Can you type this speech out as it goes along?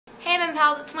Pen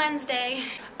Pals, it's Wednesday.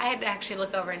 I had to actually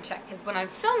look over and check because when I'm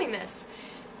filming this,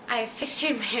 I have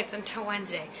 15 minutes until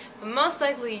Wednesday. But most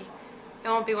likely, it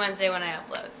won't be Wednesday when I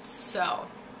upload. So,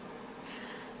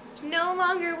 no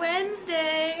longer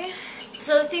Wednesday.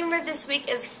 So the theme for this week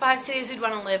is 5 cities we'd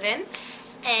want to live in.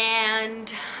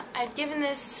 And I've given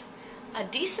this a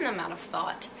decent amount of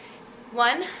thought.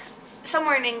 One,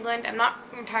 somewhere in England, I'm not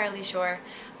entirely sure.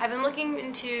 I've been looking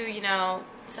into,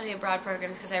 study abroad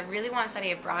programs because I really want to study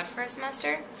abroad for a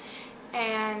semester.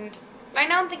 And right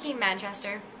now I'm thinking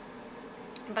Manchester,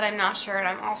 but I'm not sure, and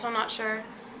I'm also not sure,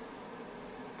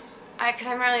 because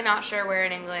I'm really not sure where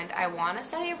in England I want to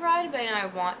study abroad, but I know I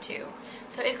want to.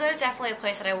 So England is definitely a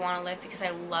place that I want to live because I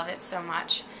love it so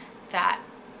much that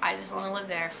I just want to live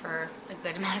there for a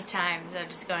good amount of time instead of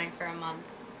just going for a month.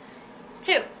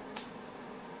 2.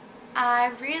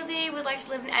 I really would like to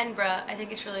live in Edinburgh. I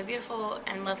think it's really beautiful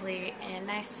and lovely and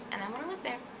nice, and I want to live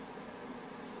there.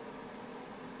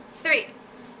 3.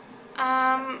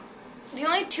 The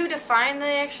only 2 defined that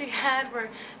I actually had were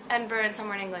Edinburgh and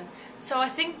somewhere in England. So I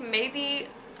think maybe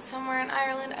somewhere in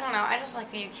Ireland. I don't know. I just like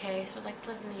the UK, so I'd like to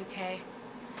live in the UK.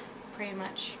 Pretty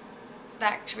much.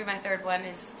 That should be my 3rd one,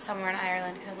 is somewhere in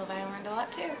Ireland, because I love Ireland a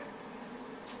lot too.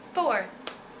 4.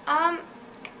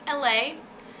 LA.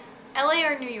 LA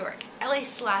or New York.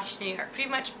 LA/New York. Pretty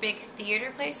much big theater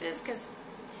places, because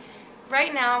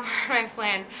right now, I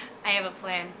have a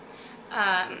plan.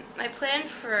 My plan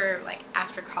for,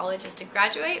 after college is to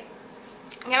graduate,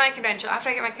 get my credential.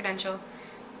 After I get my credential,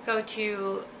 go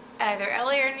to either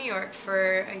LA or New York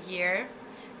for a year.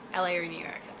 LA or New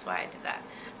York, that's why I did that.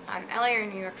 LA or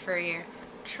New York for a year.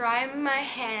 Try my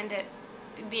hand at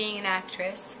being an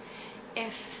actress.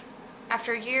 If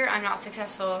after a year I'm not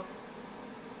successful,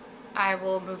 I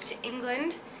will move to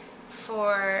England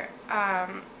for a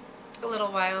little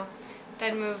while,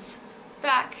 then move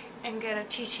back and get a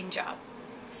teaching job.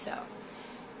 So,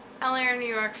 LA or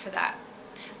New York for that.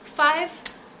 5,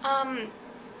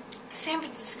 San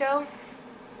Francisco.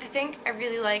 I think I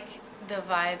really like the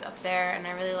vibe up there, and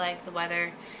I really like the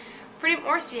weather.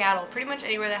 Or Seattle. Pretty much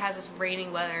anywhere that has this rainy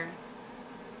weather.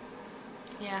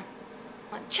 Yeah.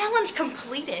 Challenge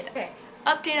completed. Okay,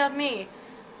 update on me.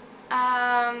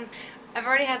 I've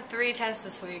already had 3 tests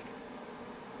this week,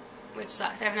 which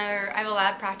sucks. I have a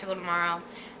lab practical tomorrow,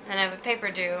 and then I have a paper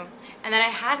due, and then I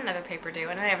had another paper due,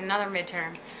 and then I have another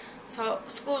midterm. So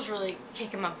school's really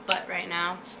kicking my butt right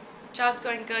now. Job's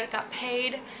going good, got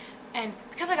paid, and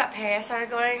because I got paid, I started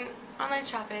going online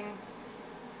shopping,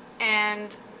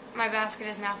 and my basket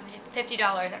is now $50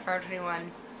 at Forever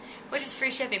 21, which is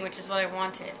free shipping, which is what I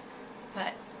wanted,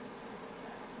 but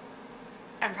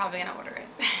I'm probably going to order it.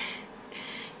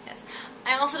 Yes.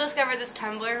 I also discovered this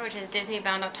Tumblr, which is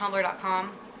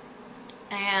disneybound.tumblr.com,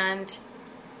 and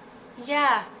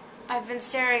yeah, I've been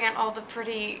staring at all the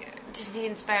pretty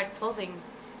Disney-inspired clothing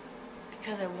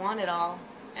because I want it all,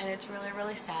 and it's really,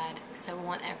 really sad because I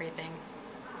want everything.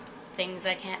 Things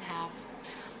I can't have.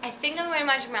 I think I'm going to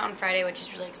Magic Mountain Friday, which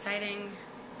is really exciting.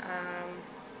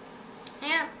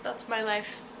 Yeah, that's my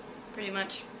life, pretty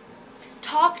much.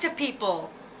 Talk to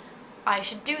people. I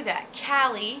should do that.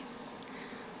 Callie,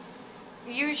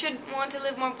 you should want to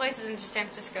live more places than just San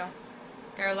Francisco.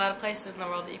 There are a lot of places in the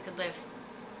world that you could live.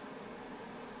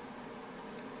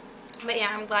 But yeah,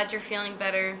 I'm glad you're feeling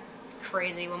better.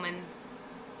 Crazy woman.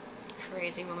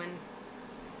 Crazy woman.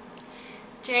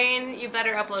 Jane, you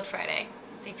better upload Friday,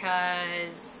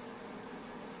 because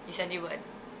you said you would.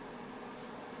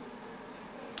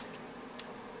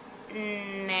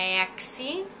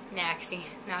 Naxi.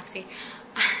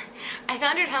 I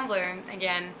found your Tumblr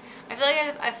again. I feel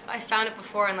like I found it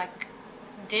before and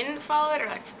didn't follow it or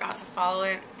forgot to follow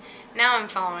it. Now I'm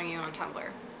following you on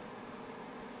Tumblr.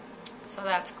 So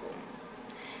that's cool.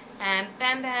 And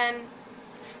Ben,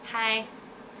 hi.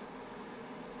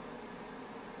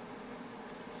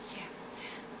 Yeah.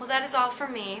 Well, that is all for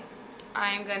me.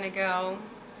 I'm gonna go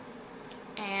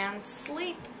and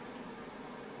sleep.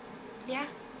 Yeah.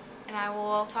 And I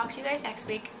will talk to you guys next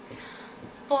week.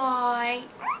 Bye.